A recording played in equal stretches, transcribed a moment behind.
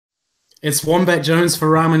It's Wombat Jones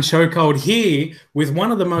for Ramen Show Cold here with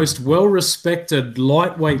one of the most well-respected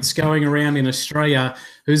lightweights going around in Australia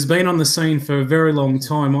who's been on the scene for a very long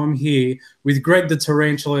time. I'm here with Greg the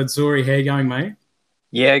Tarantula Atzori. How you going, mate?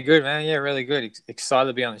 Yeah, good, man. Yeah, really good. Excited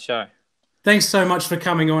to be on the show. Thanks so much for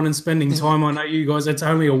coming on and spending time. I know you guys, it's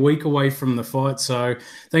only a week away from the fight, so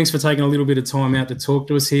thanks for taking a little bit of time out to talk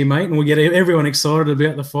to us here, mate, and we'll get everyone excited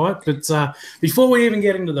about the fight. But before we even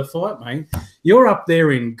get into the fight, mate, you're up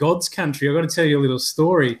there in God's country. I've got to tell you a little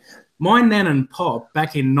story. My nan and pop,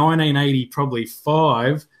 back in 1980, probably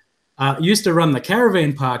five, used to run the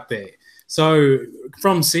caravan park there. So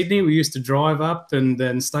from Sydney, we used to drive up and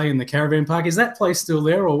then stay in the caravan park. Is that place still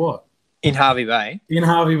there or what? In Hervey Bay? In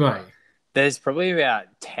Hervey Bay. There's probably about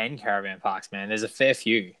 10 caravan parks, man. There's a fair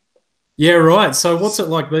few. Yeah, right. So what's it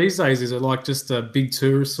like these days? Is it like just a big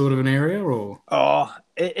tourist sort of an area, or? Oh,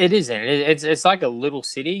 it isn't. It's like a little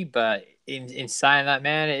city, but in saying that,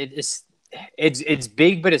 man, it's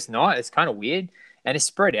big, but it's not. It's kind of weird, and it's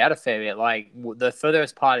spread out a fair bit. Like the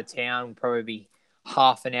furthest part of town would probably be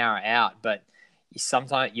half an hour out, but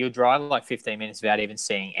sometimes you'll drive like 15 minutes without even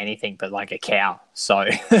seeing anything but like a cow. So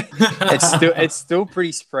it's still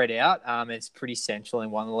pretty spread out. It's pretty central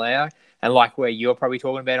in one layer, and like where you're probably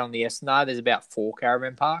talking about on the Esplanade, there's about 4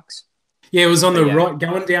 caravan parks. Yeah, it was on the right,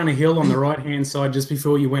 going down a hill on the right-hand side just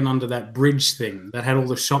before you went under that bridge thing that had all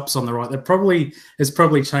the shops on the right. That probably has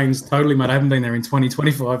changed totally, mate. I haven't been there in 20,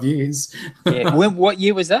 25 years. Yeah. What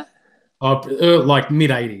year was that? Like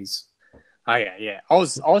mid-80s. Oh, yeah. I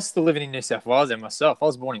was still living in New South Wales there myself. I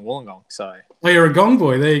was born in Wollongong, so. Oh, you're a gong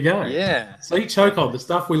boy. There you go. Yeah. See, chokehold, the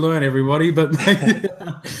stuff we learn, everybody. But, mate,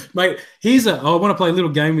 I want to play a little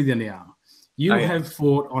game with you now. You have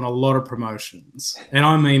fought on a lot of promotions, and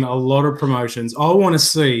I mean a lot of promotions. I want to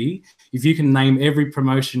see if you can name every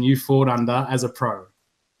promotion you fought under as a pro.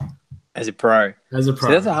 As a pro. As a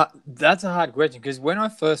pro. So that's a hard question, because when I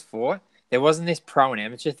first fought, there wasn't this pro and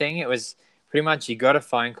amateur thing. It was pretty much you got a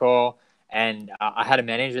phone call, and I had a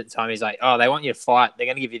manager at the time. He's like, oh, they want you to fight. They're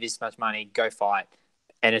going to give you this much money. Go fight.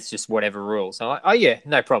 And it's just whatever rules. I'm like, oh, yeah,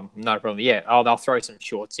 no problem. Not a problem. Yeah, they'll throw some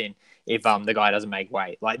shorts in if the guy doesn't make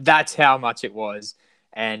weight. Like, that's how much it was.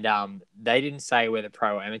 And they didn't say whether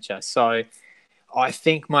pro or amateur. So I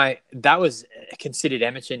think that was considered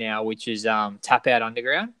amateur now, which is Tap Out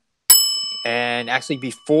Underground. And actually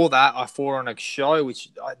before that, I fought on a show which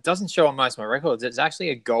doesn't show on most of my records. It's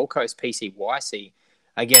actually a Gold Coast PCYC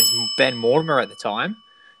against Ben Mortimer at the time.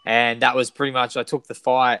 And that was pretty much, I took the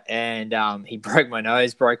fight, and he broke my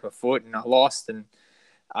nose, broke my foot, and I lost. And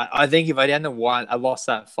I think if I hadn't won, I lost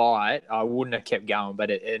that fight, I wouldn't have kept going. But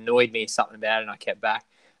it annoyed me something about it, and I kept back.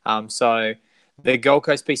 So the Gold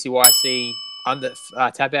Coast PCYC,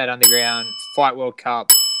 Tap Out Underground, Fight World Cup,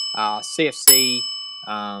 CFC,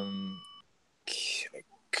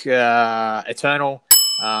 Eternal.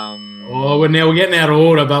 We're getting out of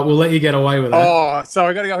order, but we'll let you get away with that. Oh, so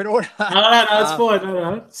I got to go in order. No, it's fine.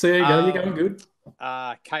 No. So there you go. You're going good.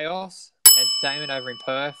 Chaos Entertainment over in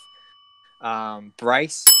Perth.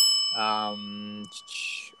 Brace.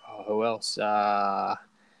 Who else? There's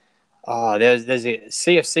a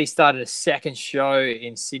CFC started a second show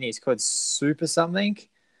in Sydney. It's called Super something.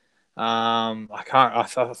 I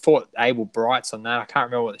fought Abel Brights on that. I can't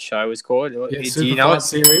remember what the show was called. Yeah, do you know it?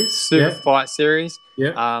 Super Fight Series.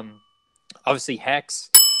 Yeah. Obviously Hex,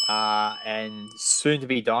 and soon to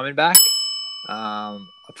be Diamondback. I'm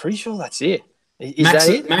pretty sure that's it. Is that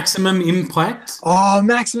it? Maximum Impact. Oh,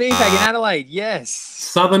 Maximum Impact in Adelaide. Yes.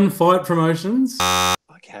 Southern Fight Promotions.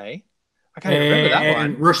 Okay. I can't remember that one.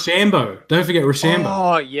 And Rochambeau. Don't forget Rochambeau.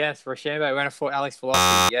 Oh, yes. Rochambeau. When I fought Alex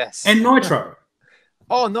Velocity. Yes. And Nitro.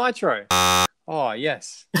 Oh, Nitro. Oh,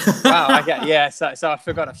 yes. Wow. Okay. Yeah. So I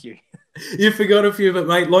forgot a few. You forgot a few, but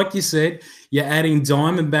mate, like you said, you're adding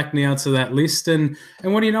Diamondback now to that list. And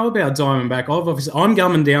what do you know about Diamondback? I'm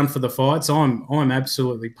coming down for the fights. I'm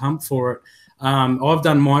absolutely pumped for it. I've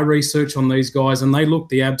done my research on these guys, and they look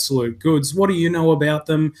the absolute goods. What do you know about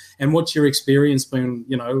them, and what's your experience been,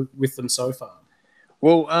 with them so far?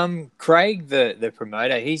 Well, Craig, the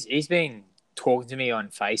promoter, he's been talking to me on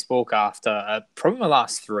Facebook after probably my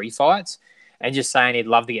last 3 fights, and just saying he'd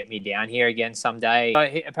love to get me down here again someday.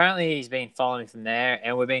 So apparently he's been following me from there,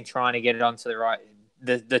 and we've been trying to get it onto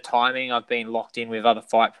the timing. I've been locked in with other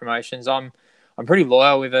fight promotions. I'm pretty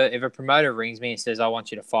loyal. If a promoter rings me and says, I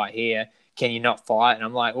want you to fight here, can you not fight? And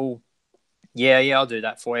I'm like, oh, yeah, I'll do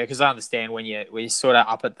that for you, because I understand when you're sort of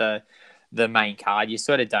up at the main card, you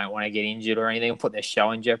sort of don't want to get injured or anything or put their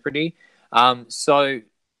show in jeopardy. So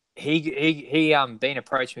he been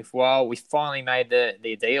approached me for a while. We finally made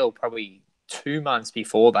the deal probably 2 months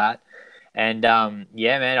before that. And,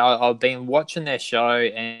 yeah, man, I've been watching their show,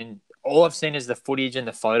 and all I've seen is the footage and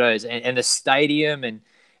the photos and the stadium and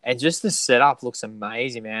just the setup looks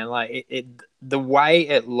amazing, man. Like the way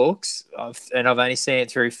it looks, and I've only seen it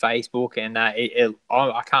through Facebook, and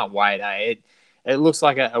I can't wait. It looks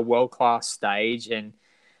like a world class stage, and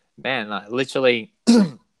man, like literally,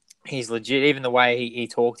 he's legit. Even the way he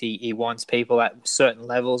talked, he wants people at certain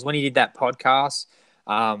levels. When he did that podcast,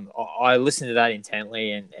 I listened to that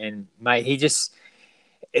intently, and mate, he just.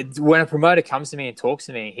 When a promoter comes to me and talks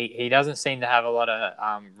to me, he doesn't seem to have a lot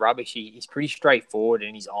of rubbish. He's pretty straightforward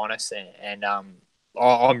and he's honest, and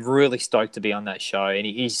I'm really stoked to be on that show. And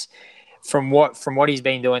he's from what he's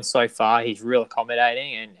been doing so far, he's real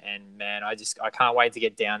accommodating, and man, I can't wait to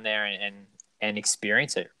get down there and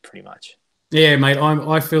experience it pretty much. Yeah, mate,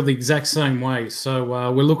 I feel the exact same way. So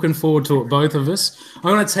we're looking forward to it, both of us. I'm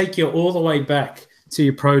going to take you all the way back to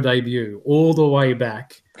your pro debut, all the way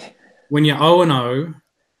back when you're 0-0.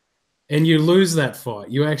 And you lose that fight.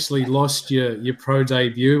 You actually lost your pro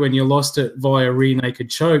debut, and you lost it via rear naked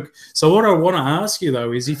choke. So what I want to ask you,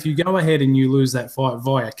 though, is if you go ahead and you lose that fight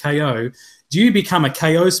via KO, do you become a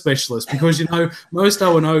KO specialist? Because, most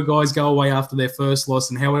 0-0 guys go away after their first loss,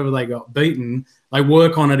 and however they got beaten, they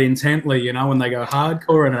work on it intently, and they go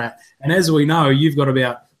hardcore in that. And as we know, you've got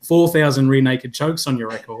about 4,000 rear naked chokes on your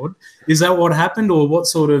record. Is that what happened, or what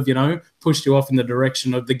sort of, pushed you off in the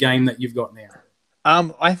direction of the game that you've got now?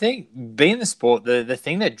 I think being the sport, the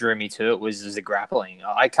thing that drew me to it was the grappling.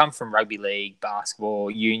 I come from rugby league,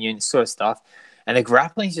 basketball, union sort of stuff, and the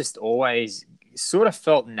grappling just always sort of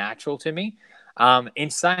felt natural to me.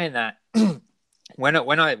 In saying that, when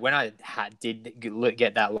I did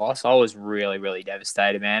get that loss, I was really, really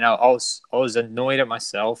devastated, man. I was annoyed at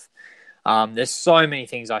myself. There's so many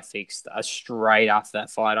things I fixed straight after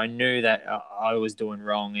that fight. I knew that I was doing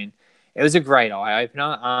wrong, and it was a great eye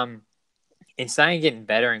opener. In saying getting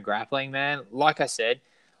better in grappling, man, like I said,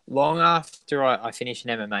 long after I finish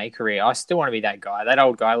an MMA career, I still want to be that guy, that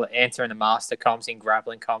old guy entering the master comps, in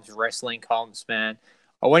grappling comps, wrestling comps, man.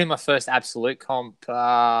 I went in my first absolute comp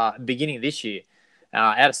beginning of this year.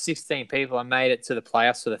 Out of 16 people, I made it to the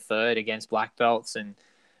playoffs for the third against black belts, and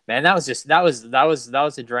man, that was adrenaline.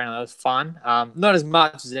 That was fun. Not as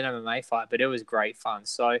much as an MMA fight, but it was great fun.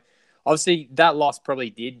 So. Obviously, that loss probably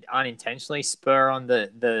did unintentionally spur on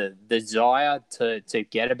the desire to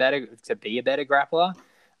be a better grappler.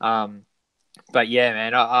 But yeah,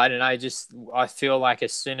 man, I don't know. I feel like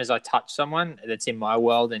as soon as I touch someone that's in my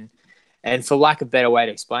world, and for lack of a better way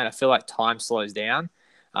to explain, I feel like time slows down.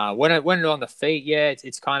 When I'm on the feet, yeah,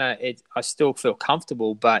 it's kind of I still feel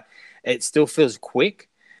comfortable, but it still feels quick.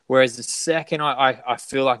 Whereas the second I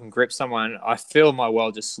feel I can grip someone, I feel my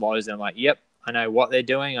world just slows, and I'm like, yep. I know what they're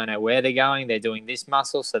doing. I know where they're going. They're doing this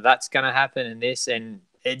muscle, so that's going to happen, and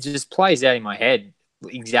it just plays out in my head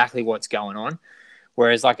exactly what's going on.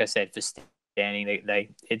 Whereas, like I said, for standing,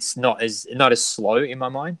 it's not as slow in my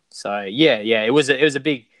mind. So yeah, it was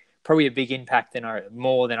probably a big impact than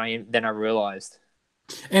I realized.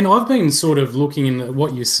 And I've been sort of looking in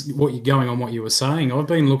what you're going on, what you were saying. I've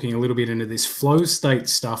been looking a little bit into this flow state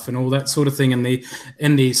stuff and all that sort of thing, and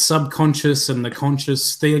the subconscious and the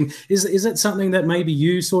conscious thing. Is that something that maybe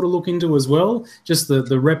you sort of look into as well? Just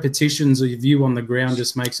the repetitions of you on the ground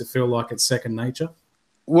just makes it feel like it's second nature.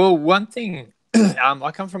 Well, one thing,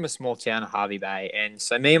 I come from a small town of Harvey Bay, and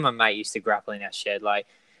so me and my mate used to grapple in our shed. Like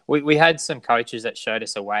we had some coaches that showed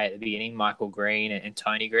us a way at the beginning, Michael Green and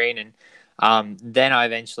Tony Green, and then I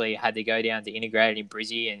eventually had to go down to Integrated in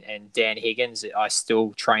Brizzy, and Dan Higgins, I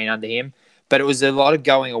still train under him. But it was a lot of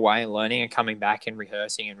going away and learning and coming back and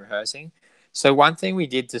rehearsing. So one thing we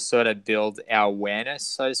did to sort of build our awareness,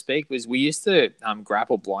 so to speak, was we used to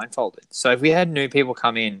grapple blindfolded. So if we had new people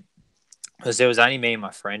come in, because there was only me and my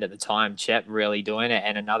friend at the time, Chet, really doing it,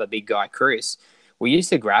 and another big guy, Chris, we used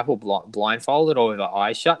to grapple blindfolded or with our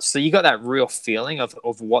eyes shut. So you got that real feeling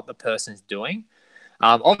of what the person's doing.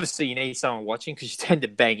 Obviously, you need someone watching because you tend to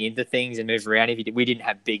bang into things and move around. We didn't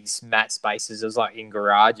have big mat spaces. It was like in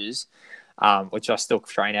garages, which I still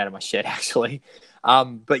train out of my shed, actually.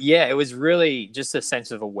 But yeah, it was really just a sense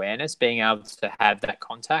of awareness, being able to have that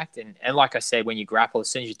contact. And like I said, when you grapple, as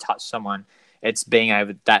soon as you touch someone, it's being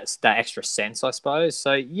able that extra sense, I suppose.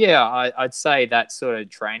 So yeah, I'd say that sort of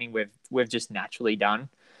training we've just naturally done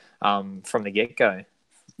from the get-go.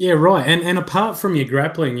 Yeah, right. And apart from your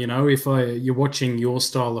grappling, if you're watching your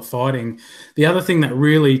style of fighting, the other thing that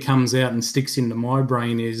really comes out and sticks into my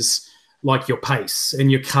brain is like your pace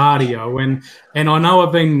and your cardio. And I know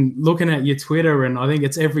I've been looking at your Twitter, and I think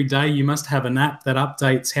it's every day you must have an app that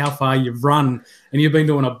updates how far you've run, and you've been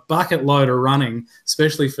doing a bucket load of running,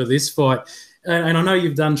 especially for this fight. And I know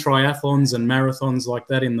you've done triathlons and marathons like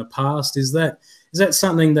that in the past. Is that Is that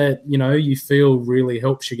something that, you feel really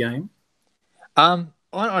helps your game? On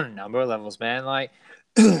a number of levels, man. Like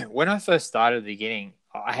when I first started at the beginning,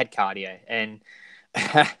 I had cardio, and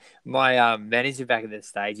my manager back at the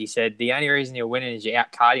stage, he said the only reason you're winning is you're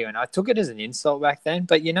out cardio, and I took it as an insult back then.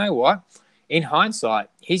 But you know what? In hindsight,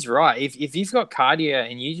 he's right. If you've got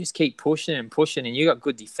cardio and you just keep pushing and pushing, and you got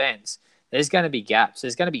good defense, there's going to be gaps.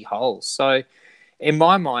 There's going to be holes. So, in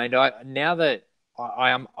my mind, now that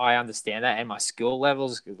I understand that, and my skill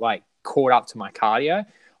levels like caught up to my cardio,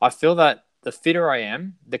 I feel that the fitter I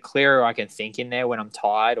am, the clearer I can think in there when I'm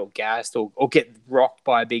tired or gassed or get rocked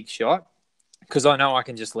by a big shot, because I know I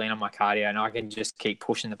can just lean on my cardio and I can just keep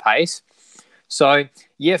pushing the pace. So,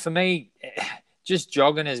 yeah, for me, just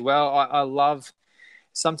jogging as well. I love,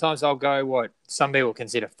 sometimes I'll go what some people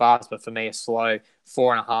consider fast, but for me, a slow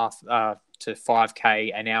 4.5 to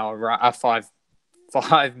 5K an hour, a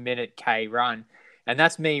 5 minute K run. And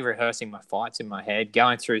that's me rehearsing my fights in my head,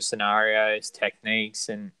 going through scenarios, techniques,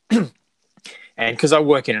 and because I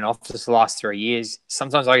work in an office the last 3 years,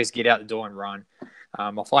 sometimes I just get out the door and run.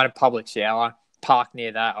 I'll find a public shower, park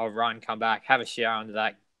near that, I'll run, come back, have a shower under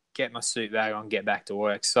that, get my suit bag on, get back to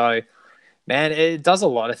work. So, man, it does a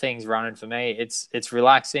lot of things running for me. It's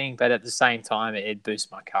relaxing, but at the same time, it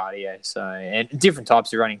boosts my cardio. So, and different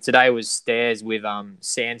types of running. Today was stairs with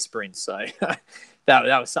sand sprints. So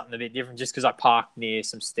that was something a bit different, just because I parked near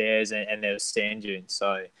some stairs and there was sand dunes.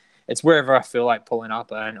 So it's wherever I feel like pulling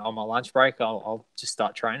up, and on my lunch break, I'll just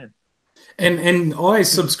start training. And I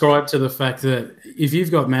subscribe to the fact that if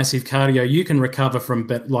you've got massive cardio, you can recover from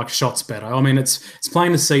shots better. I mean, it's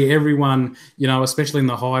plain to see everyone, especially in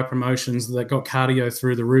the high promotions that got cardio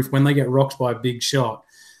through the roof, when they get rocked by a big shot,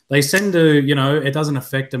 they tend to, it doesn't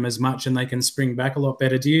affect them as much, and they can spring back a lot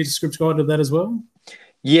better. Do you subscribe to that as well?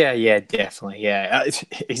 Yeah, definitely. Yeah,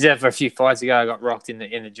 except for a few fights ago, I got rocked in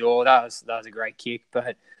the jaw. That was a great kick,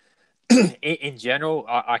 but in general,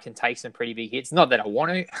 I can take some pretty big hits. Not that I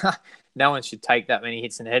want to. No one should take that many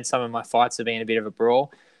hits in the head. Some of my fights have been a bit of a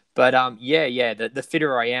brawl. But, the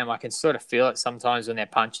fitter I am, I can sort of feel it sometimes when they're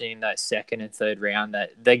punching in that second and third round,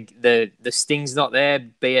 that the sting's not there,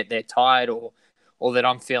 be it they're tired or that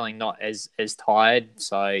I'm feeling not as tired.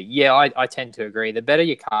 So, yeah, I tend to agree. The better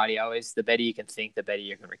your cardio is, the better you can think, the better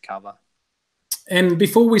you can recover. And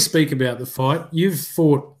before we speak about the fight, you've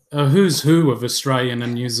fought a who's who of Australian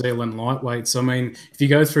and New Zealand lightweights. I mean, if you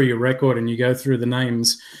go through your record and you go through the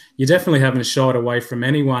names, you definitely haven't shied away from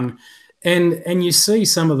anyone. And you see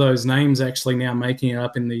some of those names actually now making it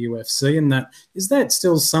up in the UFC. And is that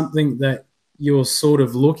still something that you're sort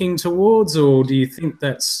of looking towards, or do you think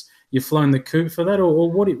you've flown the coop for that,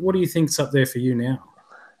 or what do you think's up there for you now?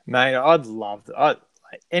 Mate, I'd love to.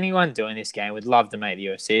 Anyone doing this game would love to make the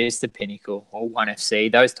UFC. It's the pinnacle, or ONE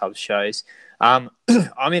FC, those types of shows. I'm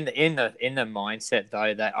in the mindset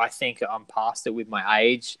though that I think I'm past it with my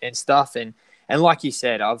age and stuff, and like you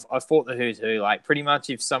said, I've fought the who's who. Like, pretty much,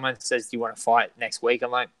 if someone says, "Do you want to fight next week?"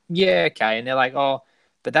 I'm like, "Yeah, okay," and they're like, "Oh,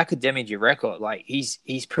 but that could damage your record. Like, he's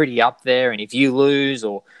pretty up there, and if you lose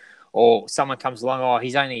or someone comes along, oh,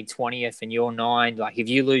 he's only 20th and you're 9. Like, if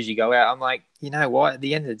you lose, you go out." I'm like, you know what? At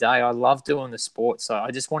the end of the day, I love doing the sport, so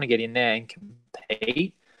I just want to get in there and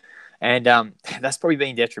compete. And that's probably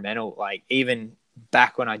been detrimental. Like, even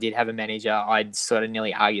back when I did have a manager, I'd sort of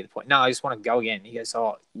nearly argue the point. No, I just want to go again. He goes,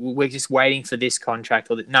 oh, we're just waiting for this contract.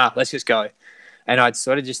 Or nah, let's just go. And I'd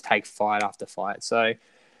sort of just take fight after fight. So,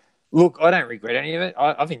 look, I don't regret any of it.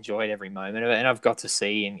 I've enjoyed every moment of it, and I've got to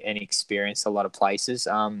see and experience a lot of places.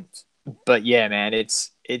 But yeah, man,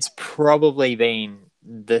 it's probably been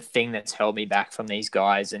the thing that's held me back from these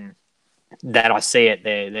guys, and that I see it.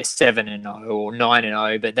 They're 7-0 or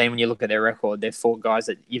 9-0, but then when you look at their record, they're fought guys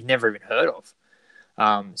that you've never even heard of.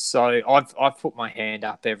 So I've put my hand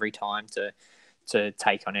up every time to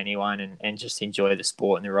take on anyone and just enjoy the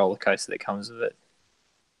sport and the roller coaster that comes with it.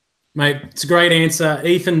 Mate, it's a great answer.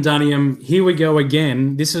 Ethan Dunham, here we go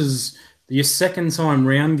again. This is your second time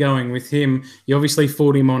round going with him. You obviously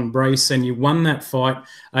fought him on brace and you won that fight.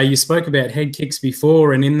 You spoke about head kicks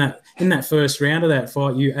before, and in that first round of that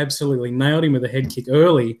fight, you absolutely nailed him with a head kick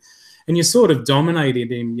early. And you sort of dominated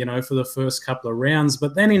him, for the first couple of rounds.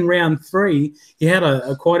 But then in round 3, he had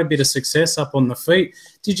quite a bit of success up on the feet.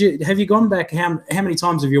 Have you gone back? How many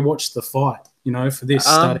times have you watched the fight, for this,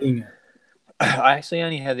 studying it? I actually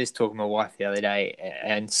only had this talk with my wife the other day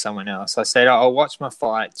and someone else. I said, I'll watch my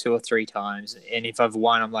fight 2 or 3 times. And if I've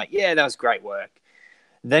won, I'm like, yeah, that was great work.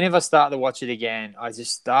 Then if I start to watch it again, I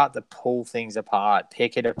just start to pull things apart,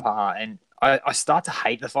 pick it apart. And I start to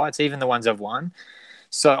hate the fights, even the ones I've won.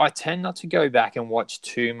 So I tend not to go back and watch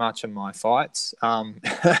too much of my fights.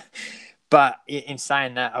 But in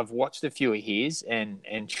saying that, I've watched a few of his and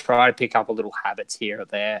try to pick up a little habits here or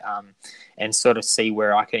there, and sort of see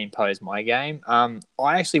where I can impose my game. I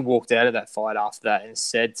actually walked out of that fight after that and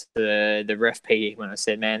said to the ref PD when I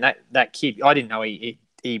said, "Man, that kid, I didn't know he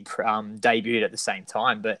debuted at the same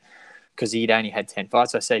time, but because he'd only had 10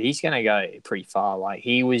 fights, I said he's going to go pretty far. Like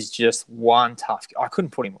he was just one tough. I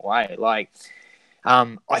couldn't put him away. Like."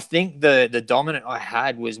 I think the dominant I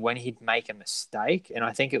had was when he'd make a mistake, and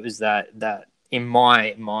I think it was that in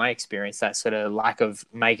my experience, that sort of lack of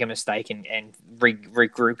make a mistake and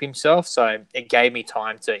regroup himself. So it gave me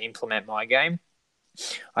time to implement my game.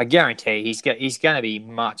 I guarantee he's going to be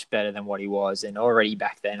much better than what he was, and already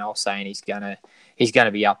back then I was saying he's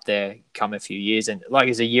gonna be up there come a few years, and like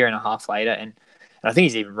it's a year and a half later, and I think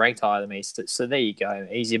he's even ranked higher than me. So there you go.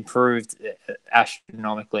 He's improved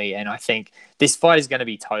astronomically. And I think this fight is going to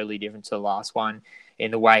be totally different to the last one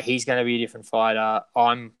in the way he's going to be a different fighter.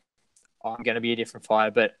 I'm going to be a different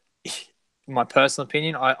fighter. But my personal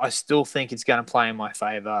opinion, I still think it's going to play in my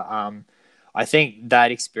favor. I think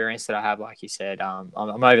that experience that I have, like you said, I'm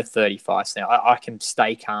over 30 fights now. I can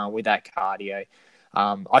stay calm with that cardio.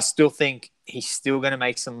 I still think he's still going to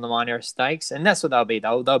make some minor mistakes, and that's what they'll be.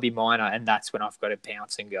 They'll be minor, and that's when I've got to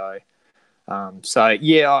pounce and go. So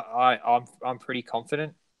yeah, I'm pretty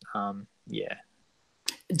confident. Yeah.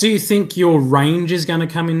 Do you think your range is going to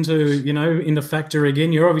come into factor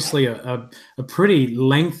again? You're obviously a pretty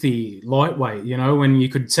lengthy lightweight, when you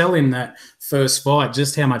could tell in that first fight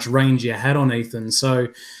just how much range you had on Ethan. So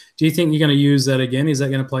do you think you're going to use that again? Is that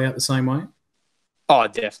going to play out the same way? Oh,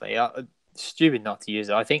 definitely. Stupid not to use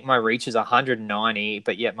it. I think my reach is 190,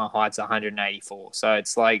 but yet my height's 184. So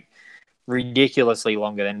it's like ridiculously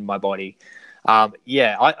longer than my body.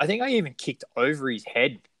 Yeah, I think I even kicked over his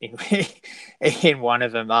head in one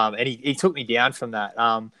of them, and he took me down from that.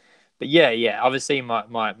 But yeah, obviously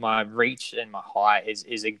my reach and my height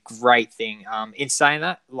is a great thing. In saying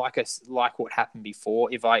that, like what happened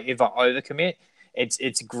before, if I overcommit,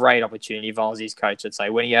 it's a great opportunity. If I was his coach, I'd say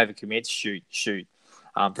when he overcommits, shoot.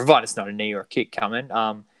 Provided it's not a knee or a kick coming.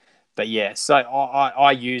 But yeah, so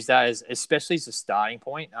I use that especially as a starting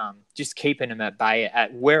point, just keeping them at bay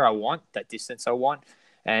at where I want, that distance I want.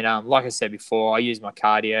 And like I said before, I use my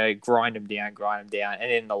cardio, grind them down.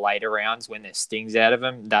 And in the later rounds when there's stings out of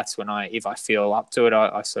them, that's when if I feel up to it,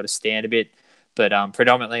 I sort of stand a bit. But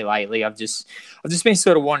predominantly lately, I've just been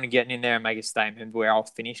sort of wanting to get in there and make a statement where I'll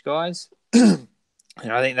finish guys. And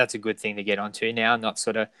I think that's a good thing to get onto now, not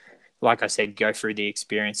sort of, like I said, go through the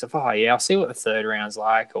experience of, oh, yeah, I'll see what the third round's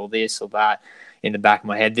like or this or that in the back of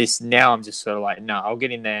my head. Now I'm just sort of like, no, I'll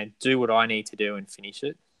get in there, do what I need to do and finish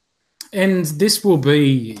it. And this will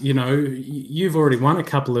be, you've already won a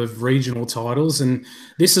couple of regional titles, and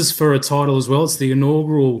this is for a title as well. It's the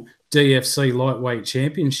inaugural DFC Lightweight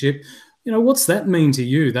Championship. What's that mean to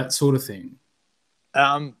you, that sort of thing?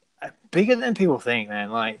 Bigger than people think, man.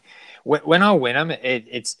 Like, when I win them,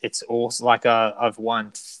 it's awesome. Like, I've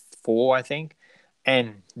won 4, I think,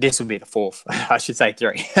 and this will be the 4th. I should say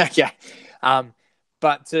 3. Okay.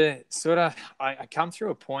 But to sort of, I come through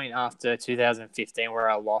a point after 2015 where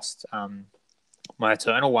I lost my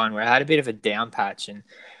Eternal one, where I had a bit of a down patch, and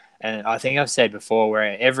I think I've said before,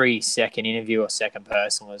 where every second interview or second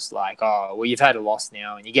person was like, oh, well, you've had a loss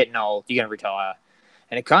now, and you're getting old, you're going to retire,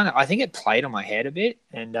 and I think it played on my head a bit,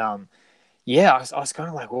 and yeah, I was kind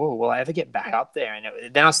of like, oh, will I ever get back up there?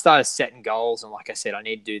 And then I started setting goals, and like I said, I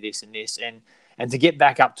need to do this and this, and to get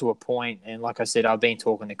back up to a point. And like I said, I've been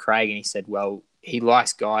talking to Craig, and he said, well, he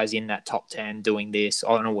likes guys in that top 10 doing this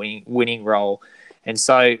on a winning role. And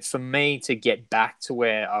so for me to get back to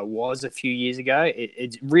where I was a few years ago,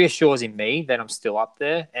 it reassures in me that I'm still up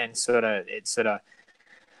there, and it sort of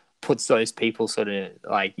puts those people sort of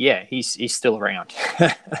like, yeah, he's still around.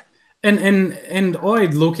 And I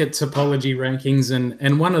look at topology rankings,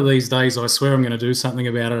 and one of these days I swear I'm going to do something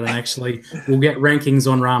about it, and actually we'll get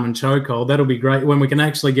rankings on Ramen Chokehold. That'll be great when we can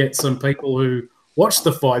actually get some people who watch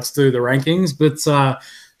the fights do the rankings. But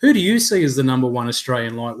who do you see as the number 1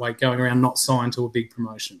 Australian lightweight going around not signed to a big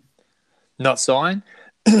promotion? Not signed?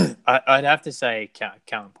 I'd have to say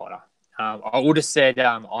Callum Potter. I would have said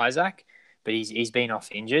Isaac, but he's been off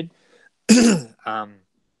injured.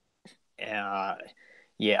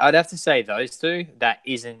 Yeah, I'd have to say those two. That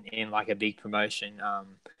isn't in like a big promotion.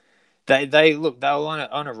 They were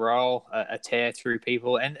on a roll, a tear through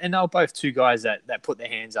people, and they were both 2 guys that put their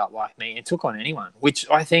hands up like me and took on anyone. Which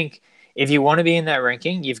I think, if you want to be in that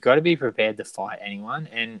ranking, you've got to be prepared to fight anyone.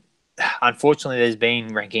 And unfortunately, there's been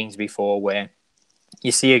rankings before where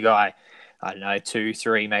you see a guy, I don't know, 2,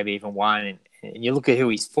 3, maybe even 1, And you look at who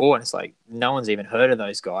he's fought, and it's like no one's even heard of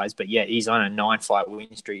those guys, but yet he's on a 9-fight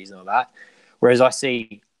win streak and all that. Whereas I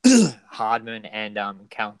see Hardman and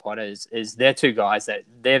Callum Potter is they're two guys that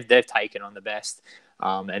they've taken on the best,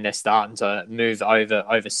 and they're starting to move over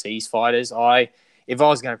overseas fighters. If I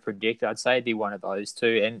was going to predict, I'd say it'd be one of those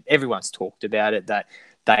two, and everyone's talked about it that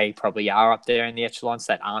they probably are up there in the echelons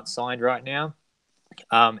that aren't signed right now.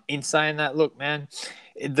 In saying that, look, man,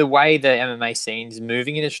 the way the MMA scene is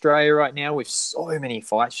moving in Australia right now with so many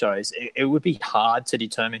fight shows, it would be hard to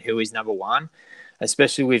determine who is number one,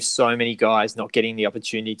 especially with so many guys not getting the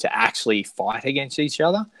opportunity to actually fight against each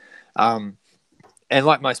other. And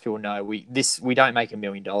like most people know, we don't make $1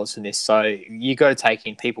 million from this, so you got to take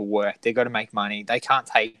in people work. They've got to make money. They can't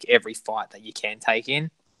take every fight that you can take in,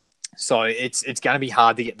 so it's going to be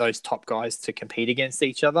hard to get those top guys to compete against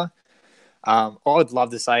each other. I'd love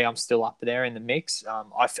to say I'm still up there in the mix.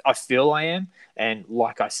 I feel I am, and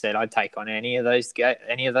like I said, I'd take on any of those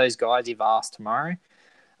guys if asked tomorrow.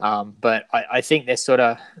 But I think they're sort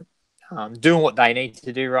of doing what they need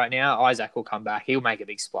to do right now. Isaac will come back. He'll make a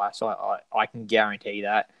big splash. I can guarantee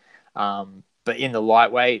that. But in the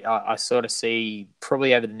lightweight, I sort of see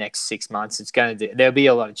probably over the next 6 months, there'll be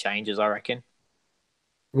a lot of changes, I reckon.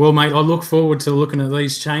 Well, mate, I look forward to looking at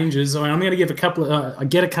these changes. I'm going to give a couple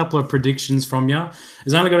of predictions from you.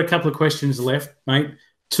 There's only got a couple of questions left, mate.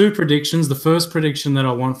 2 predictions. The first prediction that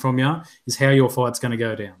I want from you is how your fight's going to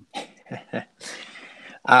go down.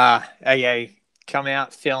 Okay, come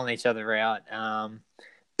out, feeling each other out.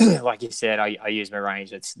 Like you said, I use my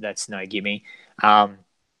range. That's no gimme.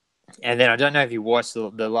 And then I don't know if you watched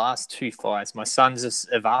the last 2 fights. My sons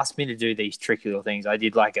have asked me to do these tricky little things. I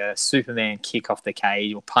did like a Superman kick off the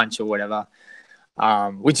cage or punch or whatever,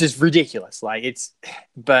 which is ridiculous.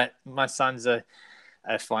 But my sons are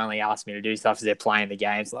finally asked me to do stuff as they're playing the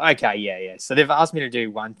games. Like, okay, yeah. So they've asked me to do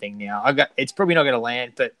one thing now. It's probably not going to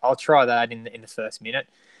land, but I'll try that in the first minute.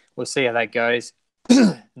 We'll see how that goes.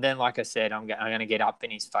 Then, like I said, I'm going to get up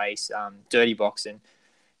in his face, dirty boxing.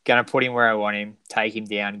 Going to put him where I want him, take him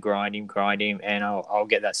down, grind him, and I'll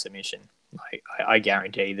get that submission. I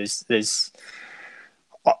guarantee.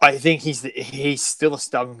 I think he's still a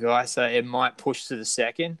stubborn guy, so it might push to the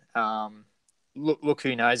second. Look,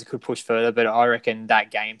 who knows? It could push further, but I reckon that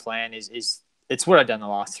game plan is it's what I've done the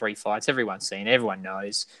last 3 fights. Everyone's seen, everyone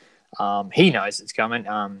knows. He knows it's coming.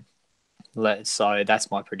 So that's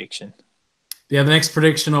my prediction. Yeah, the next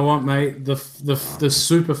prediction I want, mate, the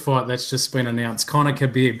super fight that's just been announced, Conor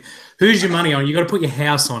Khabib. Who's your money on? You got to put your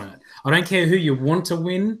house on it. I don't care who you want to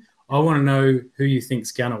win. I want to know who you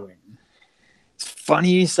think's gonna win. It's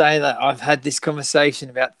funny you say that. I've had this conversation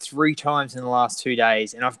about 3 times in the last 2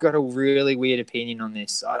 days, and I've got a really weird opinion on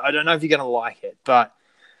this. I don't know if you're gonna like it, but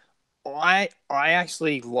I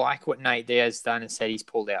actually like what Nate Diaz done and said he's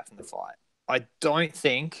pulled out from the fight. I don't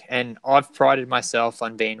think, and I've prided myself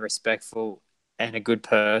on being respectful and a good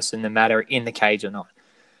person, no matter in the cage or not.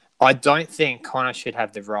 I don't think Conor should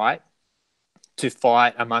have the right to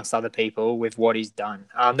fight amongst other people with what he's done.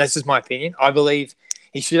 That's just my opinion. I believe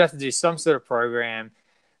he should have to do some sort of program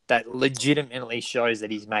that legitimately shows that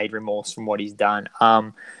he's made remorse from what he's done.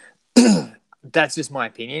 That's just my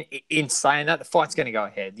opinion. In saying that, the fight's going to go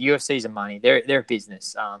ahead. The UFC's a money. They're a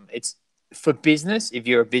business. It's for business. If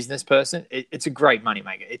you're a business person, it's a great money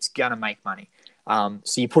maker. It's going to make money.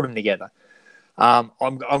 So you put them together. I'm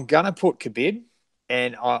going to put Khabib,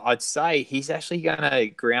 and I'd say he's actually going to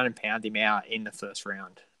ground and pound him out in the first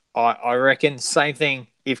round. I reckon same thing.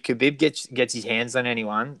 If Khabib gets his hands on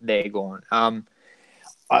anyone, they're gone.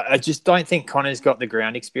 I just don't think Conor's got the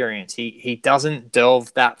ground experience. He doesn't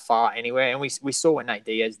delve that far anywhere, and we saw what Nate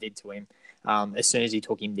Diaz did to him as soon as he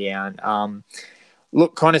took him down.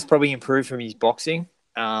 Look, Conor's probably improved from his boxing,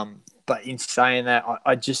 but in saying that,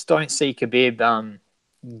 I just don't see Khabib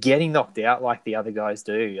getting knocked out like the other guys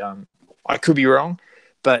do. I could be wrong,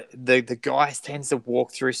 but the guy tends to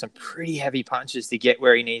walk through some pretty heavy punches to get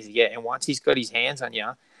where he needs to get. And once he's got his hands on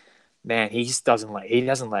you, man, he just doesn't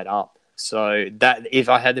let up. So that, if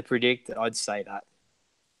I had to predict, I'd say that.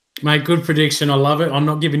 Mate, good prediction. I love it. I'm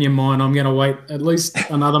not giving you mine. I'm going to wait at least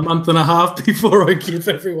another month and a half before I give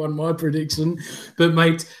everyone my prediction. But,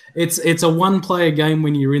 mate, it's a one-player game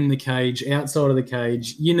when you're in the cage. Outside of the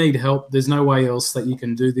cage, you need help. There's no way else that you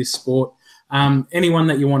can do this sport. Anyone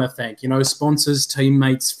that you want to thank, sponsors,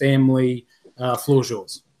 teammates, family, floor's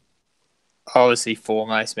yours. Obviously,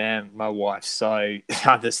 foremost, man, my wife's so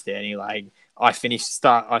understanding. I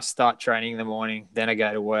start training in the morning, then I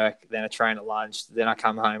go to work, then I train at lunch, then I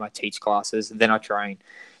come home, I teach classes, then I train.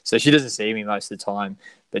 So she doesn't see me most of the time,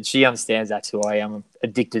 but she understands that's who I am. I'm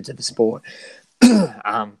addicted to the sport.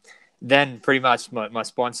 then pretty much my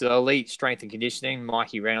sponsor, Elite Strength and Conditioning,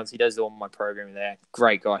 Mikey Reynolds, he does all my programming there.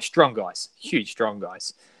 Great guy, strong guys, huge strong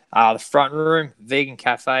guys. The front room, vegan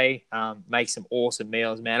cafe, makes some awesome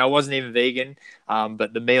meals, man. I wasn't even vegan,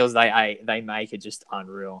 but the meals they make are just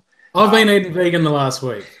unreal. I've been eating vegan the last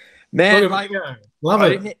week. Man, love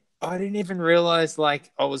it. I didn't even realize I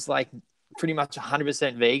was pretty much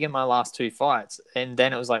 100% vegan my last 2 fights, and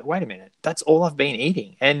then it was like, wait a minute, that's all I've been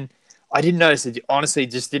eating, and I didn't notice it. Honestly,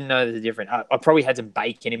 just didn't know the difference. I probably had some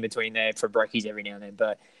bacon in between there for brekkies every now and then.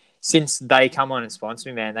 But since they come on and sponsor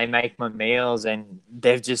me, man, they make my meals and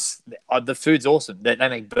they've just the food's awesome. They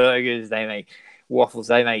make burgers, they make waffles,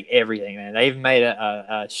 they make everything, man. They even made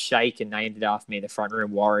a shake and named it after me, the Front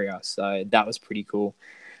Room Warrior. So that was pretty cool.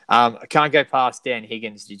 I can't go past Dan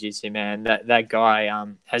Higgins Jiu-Jitsu, man. That guy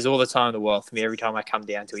has all the time in the world for me every time I come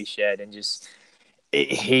down to his shed and just.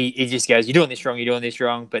 He just goes, you're doing this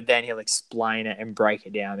wrong, but then he'll explain it and break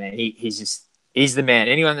it down, man. He's the man.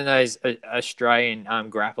 Anyone that knows Australian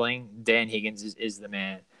grappling, Dan Higgins is the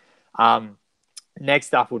man.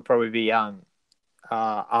 Next up would probably be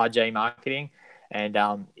RJ Marketing,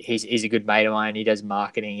 and he's a good mate of mine. He does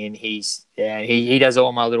marketing, and he does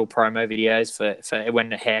all my little promo videos for when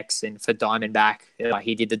the Hex and for Diamondback.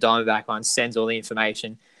 He did the Diamondback one, sends all the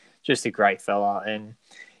information. Just a great fella, and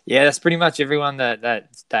yeah, that's pretty much everyone that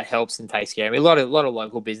helps and takes care of me. A lot of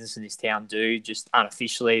local business in this town do, just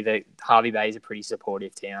unofficially. The Harvey Bay is a pretty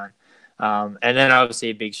supportive town. And then obviously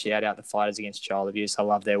a big shout out to Fighters Against Child Abuse. I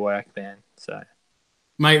love their work, man. So,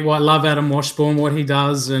 mate, I love Adam Washburn, what he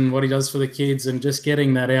does and what he does for the kids, and just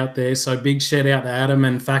getting that out there. So big shout out to Adam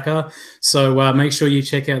and Faka. So make sure you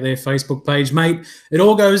check out their Facebook page, mate. It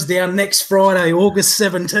all goes down next Friday, August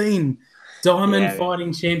 17. Diamond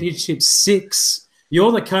Fighting Championships 6.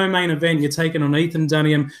 You're the co-main event. You're taking on Ethan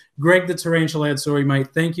Dunham, Greg the Tarantula Atzori,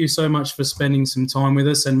 mate. Thank you so much for spending some time with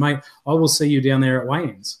us. And, mate, I will see you down there at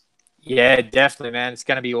weigh-ins. Yeah, definitely, man. It's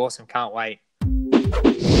going to be awesome. Can't wait.